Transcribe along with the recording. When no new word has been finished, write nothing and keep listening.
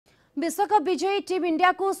विश्वकप विजयी team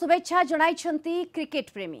India को शुभेच्छा जणाइछंती क्रिकेट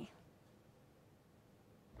प्रेमी।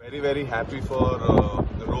 Very happy for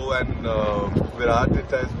Row and Virat.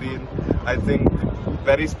 It has been, I think,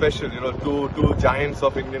 very special. You know, two giants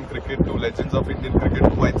of Indian cricket, two legends of Indian cricket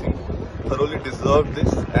who I think thoroughly deserve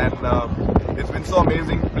this. And it's been so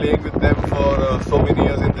amazing playing with them for so many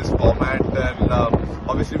years in this format. And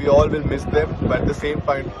obviously we all will miss them. But at the same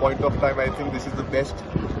point of time, I think this is the best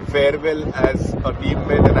farewell as a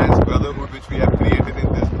teammate and as brotherhood which we have created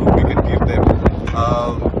in this group. We can give them.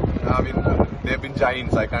 I mean, they've been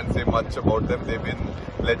giants. I can't say much about them. They've been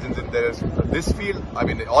legends in this field. I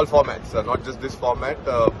mean, all formats, not just this format,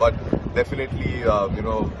 but definitely,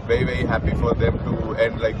 very happy for them to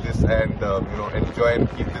end like this and enjoy and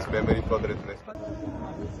keep this memory for the rest.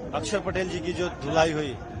 अक्षर पटेल जी की जो धुलाई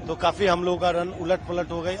हुई तो काफी हम लोगों का रन उलट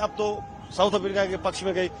पलट हो गई। अब तो साउथ अफ्रीका के पक्ष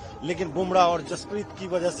में गई, लेकिन बुमराह और जसप्रीत की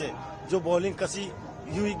वजह से जो बॉलिंग कसी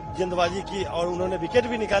हुई, गेंदबाजी की और उन्होंने विकेट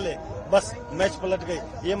भी निकाले, बस मैच पलट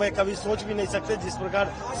गई। ये मैं कभी सोच भी नहीं सकते जिस प्रकार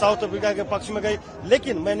साउथ अफ्रीका के पक्ष में गई।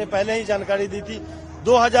 लेकिन मैंने पहले ही जानकारी दी थी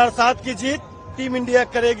 2007 की जीत टीम इंडिया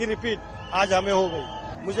करेगी रिपीट, आज हमें हो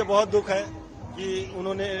गई। मुझे बहुत दुख है कि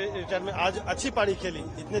उन्होंने रिटायर में आज अच्छी पारी खेली,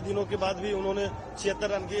 इतने दिनों के बाद भी उन्होंने 76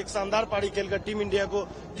 रन की एक शानदार पारी खेलकर टीम इंडिया को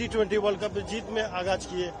T20 वर्ल्ड कप जीत में आगाज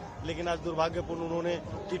किए। लेकिन आज दुर्भाग्यपूर्ण उन्होंने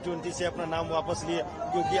T20 से अपना नाम वापस लिए,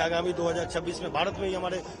 क्योंकि आगामी 2026 में भारत में ही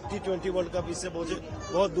हमारे T20 वर्ल्ड कप इससे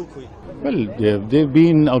बहुत दुख हुई। Well, they've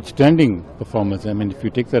been outstanding performers. I mean, if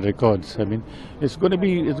you take the records, I mean, it's going to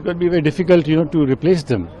be very difficult, to replace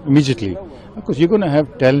them immediately. Of course, you're going to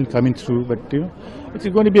have talent coming through, but it's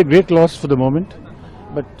going to be a great loss for the moment.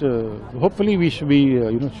 But hopefully, we should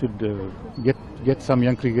get some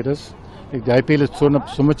young cricketers. Like the IPL has thrown up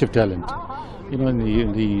so much of talent.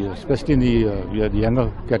 Especially in the younger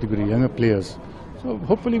category, younger players. So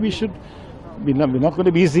hopefully we're not going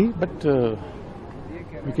to be easy, but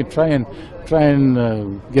we can try and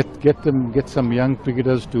get some young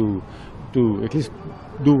cricketers to at least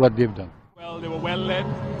do what they've done. Well, they were well led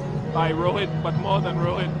by Rohit, but more than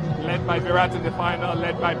Rohit, led by Virat in the final,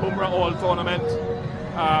 led by Bumrah all tournament.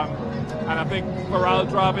 And I think Faral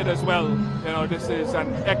Dravid as well. This is an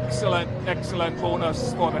excellent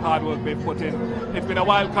bonus for the hard work they've put in. It's been a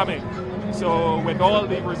while coming. So with all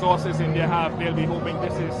the resources India have, they'll be hoping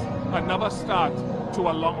this is another start to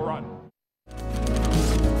a long run.